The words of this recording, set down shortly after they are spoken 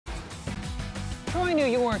Troy, New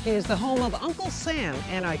York is the home of Uncle Sam,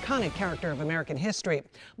 an iconic character of American history.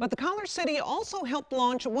 But the Collar City also helped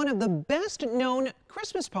launch one of the best-known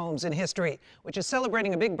Christmas poems in history, which is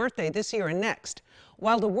celebrating a big birthday this year and next.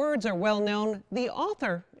 While the words are well known, the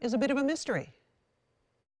author is a bit of a mystery.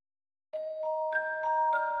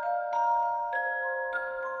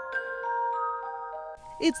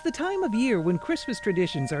 It's the time of year when Christmas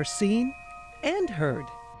traditions are seen and heard.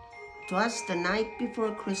 'Twas the night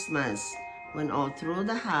before Christmas, when all through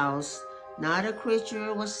the house not a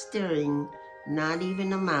creature was stirring, not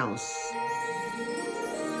even a mouse.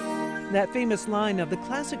 That famous line of the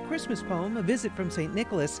classic Christmas poem, A Visit from St.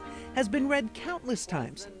 Nicholas, has been read countless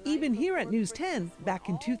times, even here at News 10 back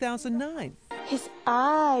in 2009. His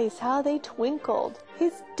eyes, how they twinkled.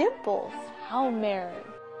 His dimples, how merry.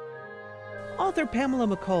 Author Pamela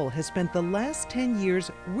McColl has spent the last 10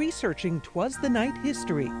 years researching 'Twas the Night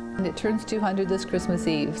history. And it turns 200 this Christmas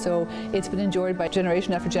Eve, so it's been enjoyed by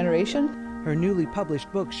generation after generation. Her newly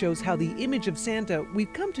published book shows how the image of Santa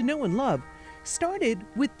we've come to know and love started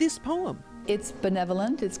with this poem. It's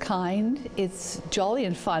benevolent, it's kind, it's jolly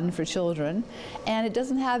and fun for children, and it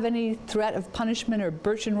doesn't have any threat of punishment or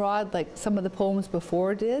birch and rod like some of the poems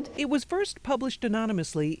before did. It was first published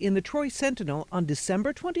anonymously in the Troy Sentinel on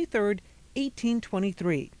December 23rd,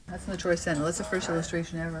 1823. That's in the Troy Sentinel. That's the first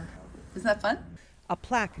illustration ever. Isn't that fun? A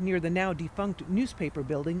plaque near the now defunct newspaper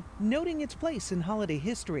building noting its place in holiday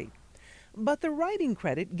history. But the writing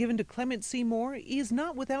credit given to Clement C. Moore is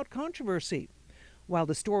not without controversy. While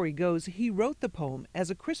the story goes, he wrote the poem as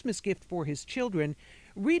a Christmas gift for his children,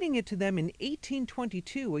 reading it to them in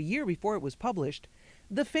 1822, a year before it was published.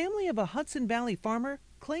 The family of a Hudson Valley farmer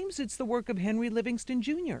claims it's the work of Henry Livingston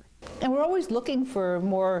Jr. And we're always looking for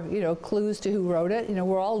more, clues to who wrote it.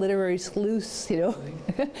 We're all literary sleuths,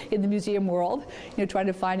 in the museum world, trying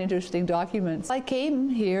to find interesting documents. I came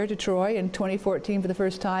here to Troy in 2014 for the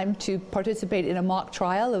first time to participate in a mock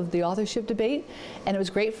trial of the authorship debate, and it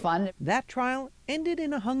was great fun. That trial ended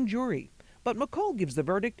in a hung jury, but McColl gives the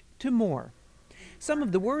verdict to Moore. Some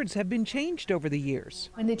of the words have been changed over the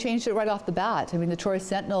years. And they changed it right off the bat. The Troy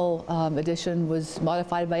Sentinel edition was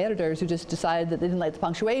modified by editors who just decided that they didn't like the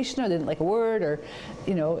punctuation or they didn't like a word, or,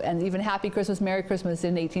 and even Happy Christmas, Merry Christmas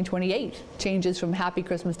in 1828 changes from Happy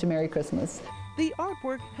Christmas to Merry Christmas. The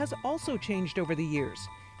artwork has also changed over the years,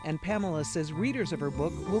 and Pamela says readers of her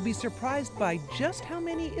book will be surprised by just how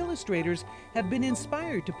many illustrators have been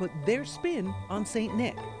inspired to put their spin on St.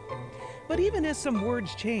 Nick. But even as some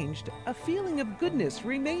words changed, a feeling of goodness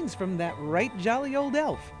remains from that right jolly old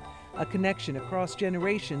elf. A connection across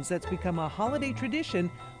generations that's become a holiday tradition,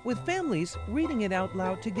 with families reading it out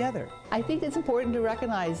loud together. I think it's important to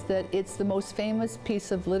recognize that it's the most famous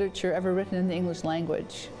piece of literature ever written in the English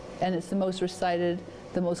language. And it's the most recited,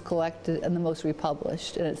 the most collected, and the most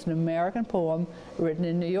republished. And it's an American poem written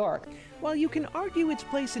in New York. While you can argue its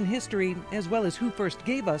place in history, as well as who first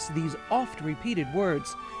gave us these oft-repeated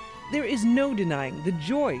words, there is no denying the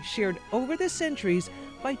joy shared over the centuries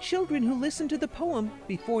by children who listened to the poem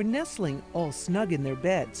before nestling all snug in their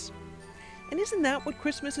beds. And isn't that what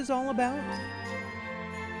Christmas is all about?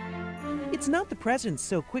 It's not the presents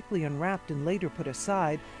so quickly unwrapped and later put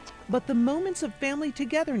aside, but the moments of family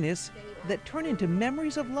togetherness that turn into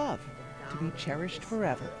memories of love to be cherished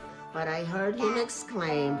forever. But I heard him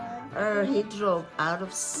exclaim, ere he drove out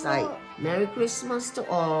of sight, Merry Christmas to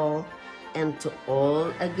all, and to all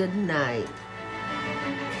a good night.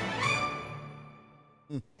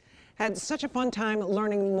 Had such a fun time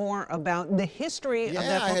learning more about the history of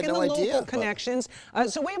that book and the local connections.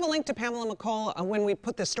 So we have a link to Pamela McColl when we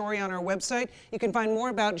put the story on our website. You can find more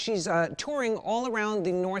about, she's touring all around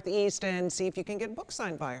the Northeast, and see if you can get books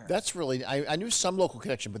signed by her. That's really, I knew some local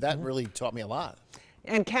connection, but that really taught me a lot.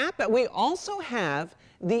 And Cap, we also have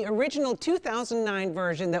the original 2009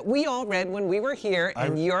 version that we all read when we were here,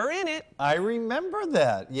 and you're in it. I remember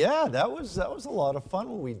that. Yeah, that was a lot of fun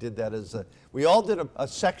when we did that. We all did a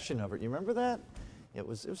section of it. You remember that? It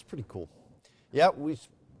was pretty cool. Yeah,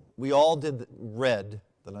 we all read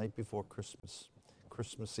the night before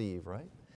Christmas Eve, right?